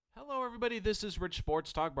everybody. This is Rich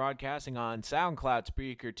Sports Talk broadcasting on SoundCloud,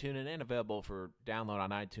 Spreaker, TuneIn, and available for download on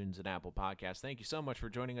iTunes and Apple Podcasts. Thank you so much for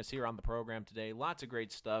joining us here on the program today. Lots of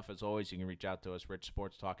great stuff. As always, you can reach out to us,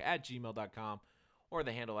 richsportstalk@gmail.com, or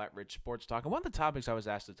the handle @richsportstalk. And one of the topics I was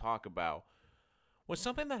asked to talk about was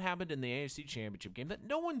something that happened in the AFC Championship game that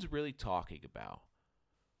no one's really talking about.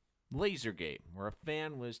 Lasergate, where a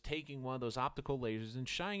fan was taking one of those optical lasers and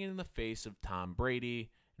shining it in the face of Tom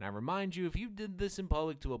Brady. And I remind you, if you did this in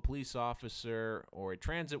public to a police officer or a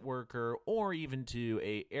transit worker or even to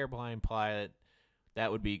an airplane pilot,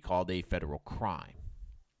 that would be called a federal crime.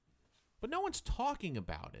 But no one's talking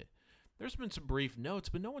about it. There's been some brief notes,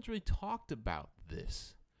 but no one's really talked about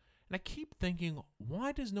this. And I keep thinking,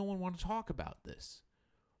 why does no one want to talk about this?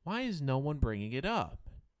 Why is no one bringing it up?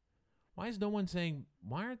 Why is no one saying,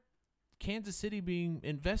 why aren't Kansas City being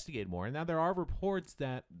investigated more? And now there are reports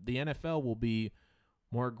that the NFL will be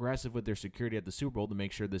more aggressive with their security at the Super Bowl to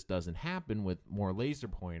make sure this doesn't happen with more laser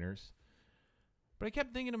pointers. But I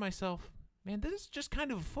kept thinking to myself, man, this is just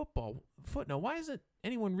kind of a footnote. Why isn't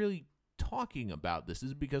anyone really talking about this?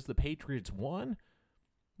 Is it because the Patriots won?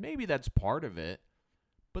 Maybe that's part of it.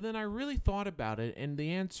 But then I really thought about it, and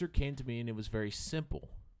the answer came to me, and it was very simple.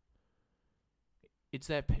 It's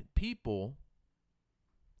that people,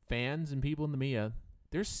 fans and people in the media,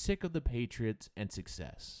 they're sick of the Patriots and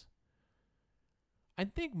success. I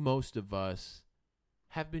think most of us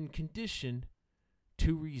have been conditioned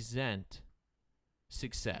to resent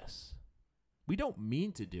success. We don't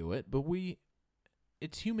mean to do it, but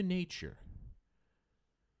it's human nature.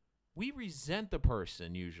 We resent the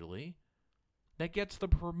person, usually, that gets the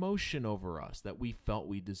promotion over us that we felt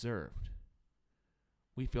we deserved.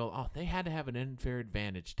 We feel, they had to have an unfair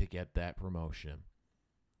advantage to get that promotion.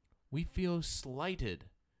 We feel slighted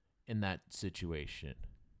in that situation.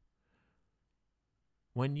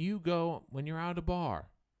 When you're out at a bar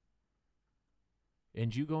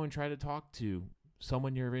and you go and try to talk to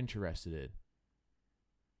someone you're interested in,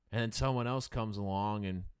 and then someone else comes along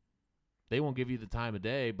and they won't give you the time of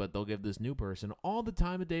day, but they'll give this new person all the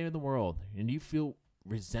time of day in the world, and you feel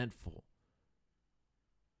resentful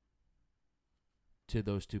to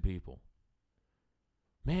those two people.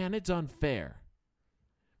 Man, it's unfair.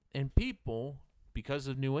 And people, because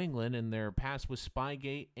of New England and their past with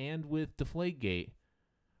Spygate and with Deflategate,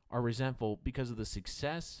 are resentful because of the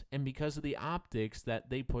success and because of the optics that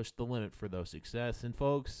they pushed the limit for those success. And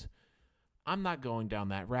folks, I'm not going down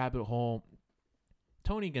that rabbit hole.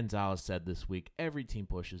 Tony Gonzalez said this week, every team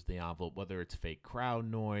pushes the envelope, whether it's fake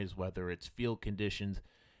crowd noise, whether it's field conditions.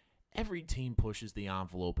 Every team pushes the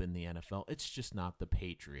envelope in the NFL. It's just not the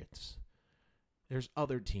Patriots. There's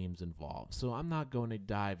other teams involved. So I'm not going to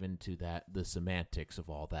dive into the semantics of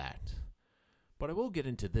all that. But I will get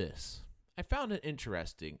into this. I found it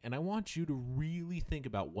interesting, and I want you to really think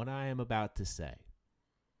about what I am about to say.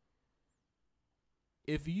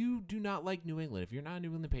 If you do not like New England, if you're not a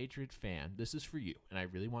New England Patriots fan, this is for you, and I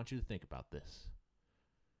really want you to think about this.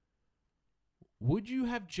 Would you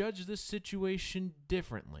have judged this situation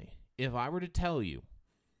differently if I were to tell you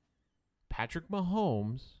Patrick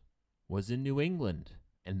Mahomes was in New England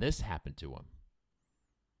and this happened to him?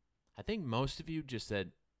 I think most of you just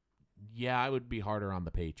said, yeah, I would be harder on the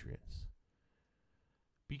Patriots.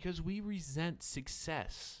 Because we resent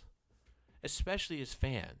success, especially as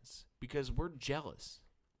fans, because we're jealous.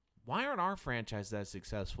 Why aren't our franchise as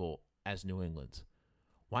successful as New England's?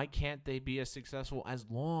 Why can't they be as successful as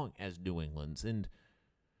long as New England's? And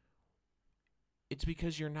it's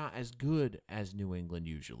because you're not as good as New England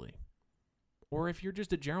usually. Or if you're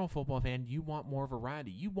just a general football fan, you want more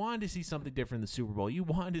variety. You wanted to see something different in the Super Bowl. You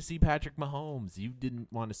wanted to see Patrick Mahomes. You didn't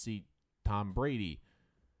want to see Tom Brady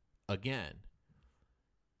again.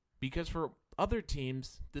 Because for other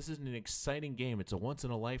teams, this is an exciting game. It's a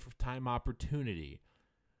once-in-a-lifetime opportunity.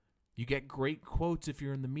 You get great quotes if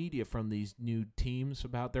you're in the media from these new teams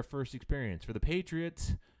about their first experience. For the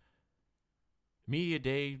Patriots, media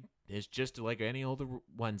day is just like any other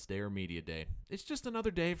Wednesday or media day. It's just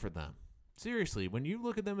another day for them. Seriously, when you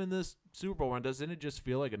look at them in this Super Bowl run, doesn't it just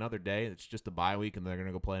feel like another day? It's just a bye week and they're going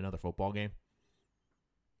to go play another football game?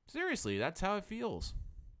 Seriously, that's how it feels.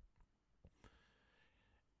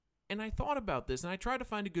 And I thought about this, and I tried to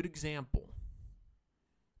find a good example.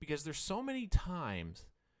 Because there's so many times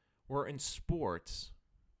where in sports,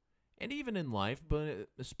 and even in life, but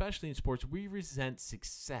especially in sports, we resent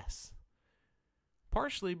success.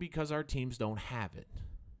 Partially because our teams don't have it.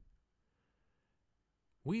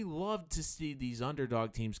 We love to see these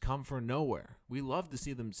underdog teams come from nowhere. We love to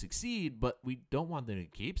see them succeed, but we don't want them to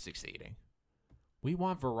keep succeeding. We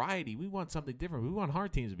want variety. We want something different. We want our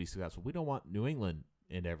teams to be successful. We don't want New England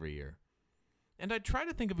in every year. And I try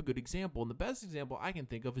to think of a good example, and the best example I can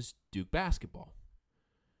think of is Duke basketball.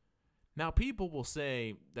 Now, people will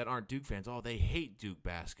say that aren't Duke fans, oh, they hate Duke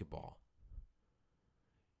basketball.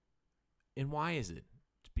 And why is it?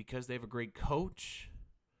 It's because they have a great coach,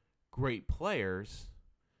 great players,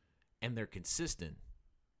 and they're consistent.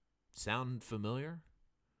 Sound familiar?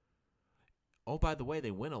 Oh, by the way,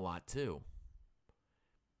 they win a lot too.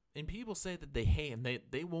 And people say that they hate them.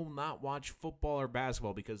 They will not watch football or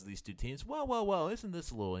basketball because of these two teams. Well, isn't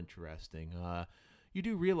this a little interesting? You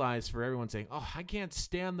do realize for everyone saying, oh, I can't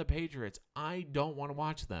stand the Patriots. I don't want to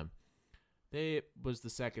watch them. It was the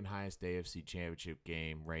second highest AFC championship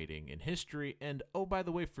game rating in history. And, oh, by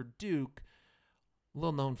the way, for Duke,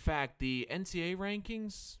 little known fact, the NCAA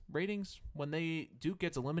ratings, when Duke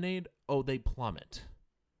gets eliminated, they plummet.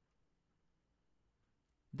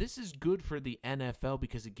 This is good for the NFL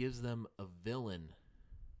because it gives them a villain.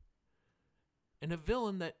 And a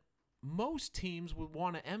villain that most teams would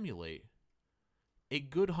want to emulate. A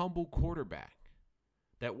good, humble quarterback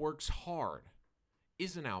that works hard,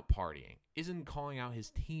 isn't out partying, isn't calling out his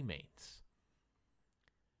teammates,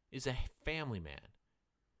 is a family man,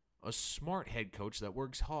 a smart head coach that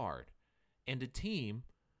works hard, and a team,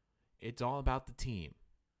 it's all about the team.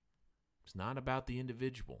 It's not about the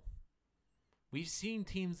individual. We've seen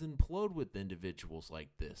teams implode with individuals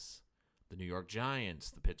like this. The New York Giants,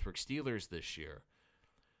 the Pittsburgh Steelers this year.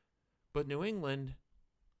 But New England,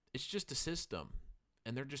 it's just a system,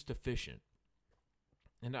 and they're just efficient.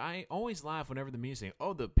 And I always laugh whenever the media saying,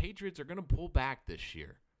 oh, the Patriots are going to pull back this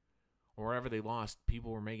year. Or wherever they lost,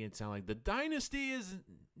 people were making it sound like the dynasty is...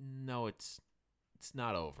 No, it's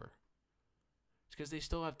not over. It's because they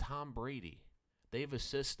still have Tom Brady. They have a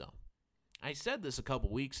system. I said this a couple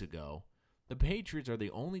weeks ago. The Patriots are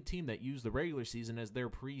the only team that use the regular season as their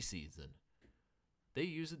preseason. They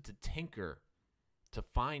use it to tinker, to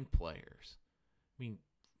find players. I mean,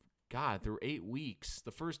 God, through 8 weeks,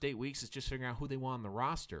 the first 8 weeks is just figuring out who they want on the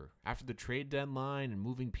roster. After the trade deadline and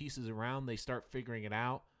moving pieces around, they start figuring it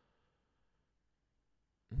out.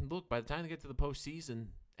 And look, by the time they get to the postseason,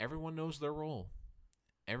 everyone knows their role.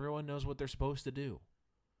 Everyone knows what they're supposed to do.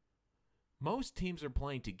 Most teams are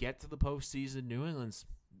playing to get to the postseason. New England's,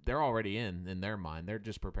 they're already in their mind. They're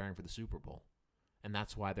just preparing for the Super Bowl. And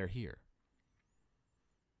that's why they're here.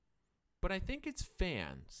 But I think it's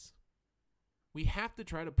fans. We have to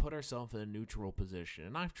try to put ourselves in a neutral position.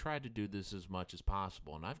 And I've tried to do this as much as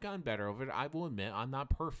possible. And I've gotten better over it. I will admit I'm not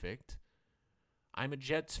perfect. I'm a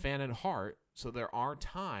Jets fan at heart. So there are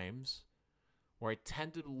times where I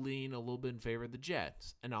tend to lean a little bit in favor of the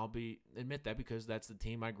Jets. And I'll admit that because that's the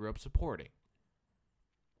team I grew up supporting.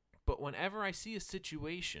 But whenever I see a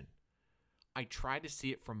situation, I try to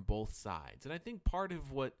see it from both sides. And I think part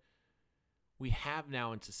of what we have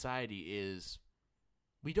now in society is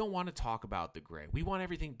we don't want to talk about the gray. We want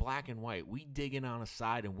everything black and white. We dig in on a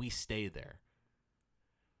side and we stay there.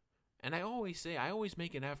 And I always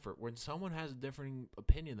make an effort when someone has a different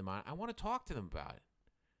opinion than mine, I want to talk to them about it.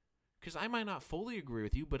 Because I might not fully agree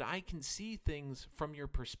with you, but I can see things from your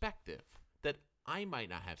perspective that I might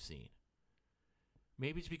not have seen.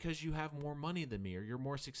 Maybe it's because you have more money than me, or you're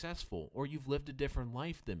more successful, or you've lived a different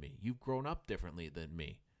life than me. You've grown up differently than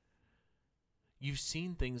me. You've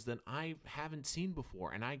seen things that I haven't seen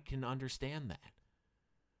before, and I can understand that.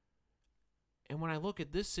 And when I look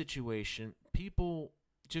at this situation, people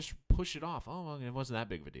just push it off. Oh, well, it wasn't that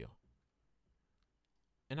big of a deal.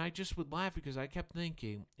 And I just would laugh because I kept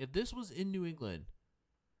thinking, if this was in New England,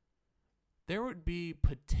 there would be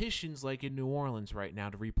petitions like in New Orleans right now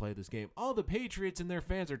to replay this game. Oh, the Patriots and their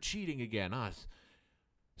fans are cheating again.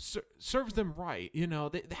 Serves them right. You know,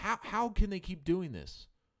 how can they keep doing this?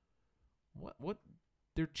 What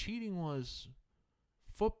their cheating was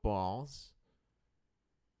footballs,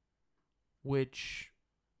 which,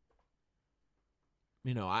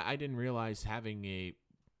 you know, I didn't realize having a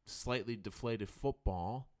slightly deflated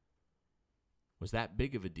football was that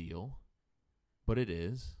big of a deal, but it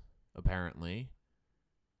is, apparently.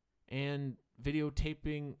 And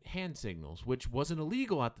videotaping hand signals, which wasn't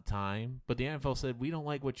illegal at the time, but the NFL said, we don't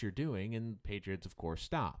like what you're doing, and Patriots, of course,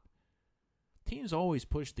 stopped. Teams always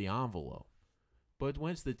push the envelope, but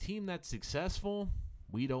when it's the team that's successful,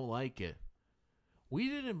 we don't like it. We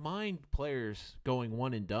didn't mind players going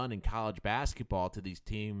one and done in college basketball to these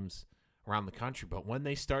teams around the country, but when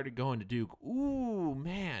they started going to Duke, ooh,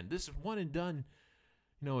 man, this is one and done.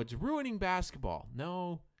 You know, it's ruining basketball.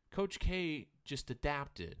 No, Coach K just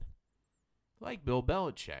adapted. Like Bill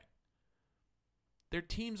Belichick. Their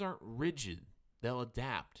teams aren't rigid. They'll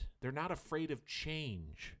adapt. They're not afraid of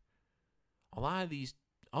change. A lot of these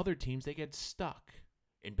other teams, they get stuck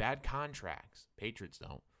in bad contracts. Patriots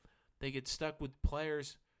don't. They get stuck with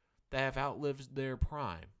players that have outlived their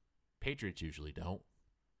prime. Patriots usually don't.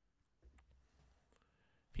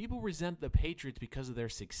 People resent the Patriots because of their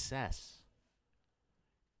success.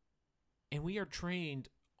 And we are trained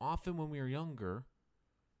often when we are younger,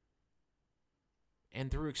 and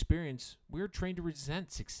through experience, we're trained to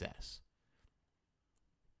resent success.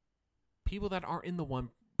 People that are in the 1%,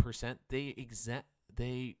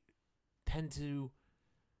 they tend to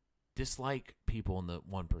dislike people in the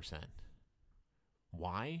 1%.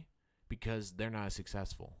 Why? Because they're not as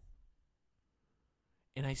successful.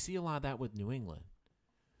 And I see a lot of that with New England.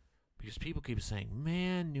 Because people keep saying,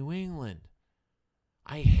 man, New England,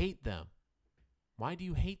 I hate them. Why do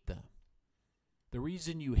you hate them? The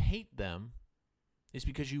reason you hate them is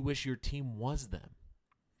because you wish your team was them.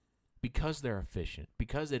 Because they're efficient,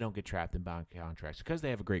 because they don't get trapped in bond contracts, because they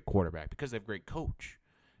have a great quarterback, because they have a great coach,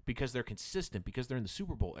 because they're consistent, because they're in the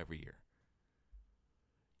Super Bowl every year.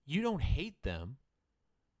 You don't hate them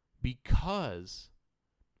because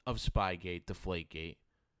of Spygate, Deflategate.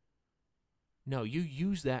 No, you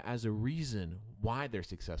use that as a reason why they're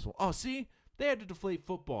successful. Oh, see, they had to deflate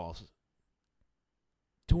footballs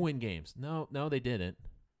to win games. No, they didn't.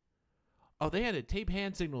 Oh, they had to tape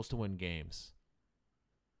hand signals to win games.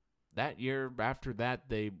 That year, after that,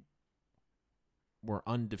 they were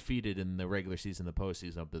undefeated in the regular season, the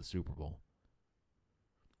postseason of the Super Bowl.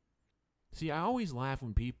 See, I always laugh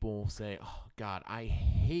when people say, oh, God, I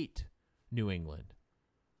hate New England.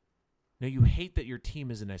 No, you hate that your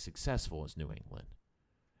team isn't as successful as New England.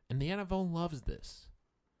 And the NFL loves this.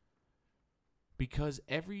 Because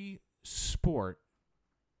every sport,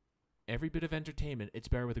 every bit of entertainment, it's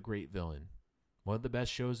better with a great villain. One of the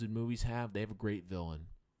best shows and movies have, they have a great villain.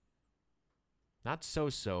 Not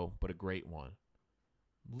so-so, but a great one.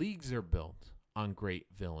 Leagues are built on great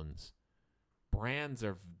villains. Brands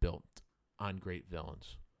are built on great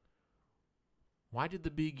villains. Why did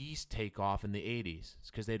the Big East take off in the 80s? It's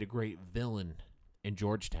because they had a great villain in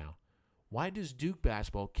Georgetown. Why does Duke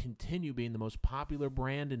basketball continue being the most popular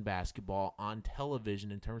brand in basketball on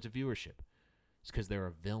television in terms of viewership? It's because they're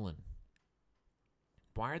a villain.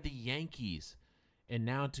 Why are the Yankees, and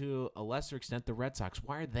now to a lesser extent the Red Sox,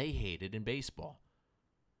 why are they hated in baseball?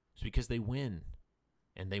 It's because they win,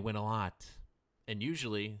 and they win a lot. And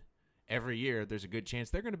usually, every year, there's a good chance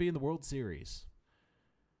they're going to be in the World Series.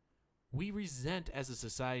 We resent as a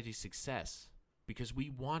society success because we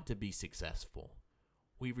want to be successful.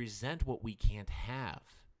 We resent what we can't have.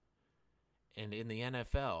 And in the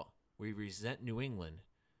NFL, we resent New England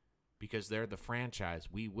because they're the franchise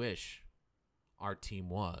we wish our team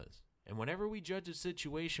was. And whenever we judge a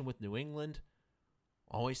situation with New England,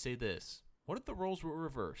 I always say this: what if the roles were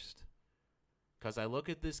reversed? Because I look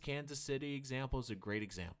at this Kansas City example as a great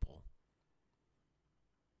example.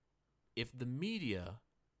 If the media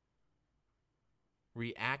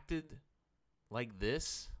reacted like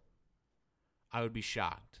this, I would be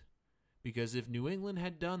shocked. Because if New England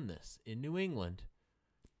had done this in New England,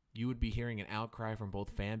 you would be hearing an outcry from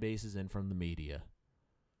both fan bases and from the media.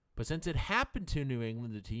 But since it happened to New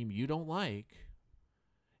England, the team you don't like,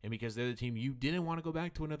 and because they're the team you didn't want to go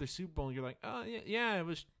back to another Super Bowl, you're like, oh, yeah, it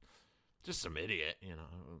was just some idiot,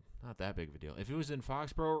 not that big of a deal. If it was in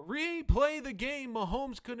Foxborough, replay the game.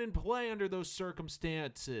 Mahomes couldn't play under those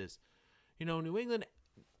circumstances. New England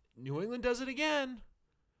does it again.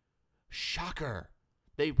 Shocker.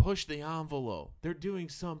 They push the envelope. They're doing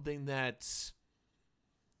something that's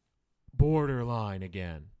borderline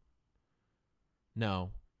again. No.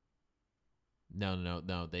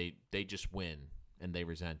 They just win, and they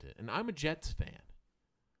resent it. And I'm a Jets fan.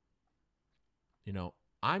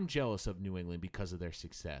 I'm jealous of New England because of their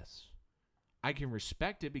success. I can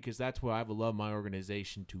respect it because that's what I would love my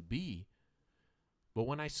organization to be. But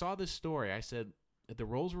when I saw this story, I said, if the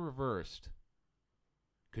roles were reversed,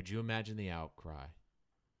 could you imagine the outcry?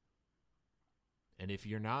 And if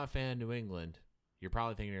you're not a fan of New England, you're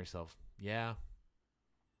probably thinking to yourself, yeah,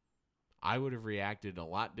 I would have reacted a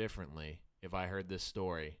lot differently if I heard this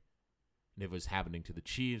story and if it was happening to the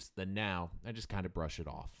Chiefs. Then now, I just kind of brush it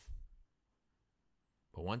off.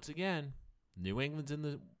 But once again, New England's in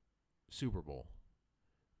the Super Bowl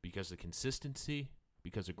because of consistency,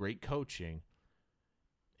 because of great coaching,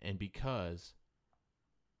 and because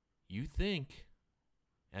you think,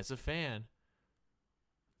 as a fan,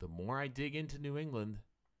 the more I dig into New England,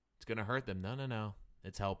 it's going to hurt them. No.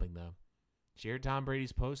 It's helping them. Did you hear Tom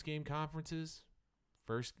Brady's post-game conferences?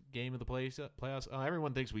 First game of the playoffs? Oh,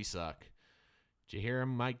 everyone thinks we suck. Did you hear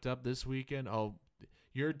him mic'd up this weekend? Oh,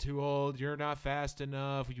 you're too old. You're not fast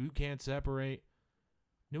enough. You can't separate.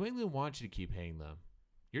 New England wants you to keep hating them.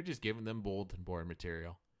 You're just giving them bulletin board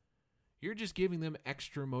material. You're just giving them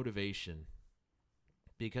extra motivation.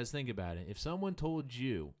 Because think about it. If someone told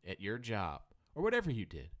you at your job, or whatever you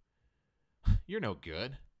did, you're no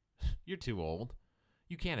good, you're too old,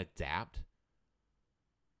 you can't adapt,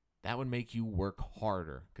 that would make you work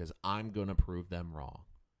harder because I'm going to prove them wrong.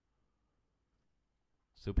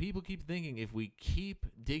 So people keep thinking if we keep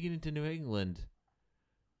digging into New England,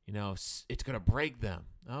 it's going to break them.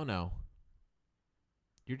 Oh, no.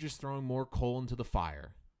 You're just throwing more coal into the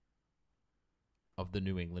fire of the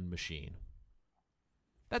New England machine.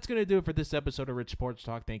 That's going to do it for this episode of Rich Sports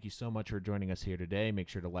Talk. Thank you so much for joining us here today. Make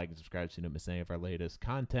sure to like and subscribe so you don't miss any of our latest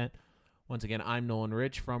content. Once again, I'm Nolan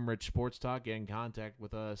Rich from Rich Sports Talk. Get in contact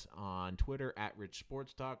with us on Twitter at Rich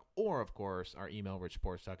Sports Talk, or, of course, our email,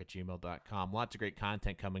 richsportstalk@gmail.com. Lots of great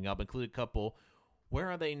content coming up, including a couple Where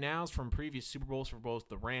Are They Nows from previous Super Bowls for both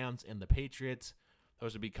the Rams and the Patriots.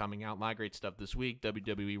 Those will be coming out. A lot of great stuff this week.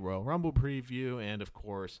 WWE Royal Rumble preview, and, of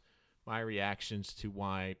course, my reactions to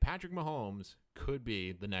why Patrick Mahomes could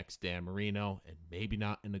be the next Dan Marino, and maybe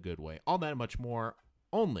not in a good way. All that and much more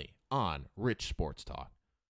only on Rich Sports Talk.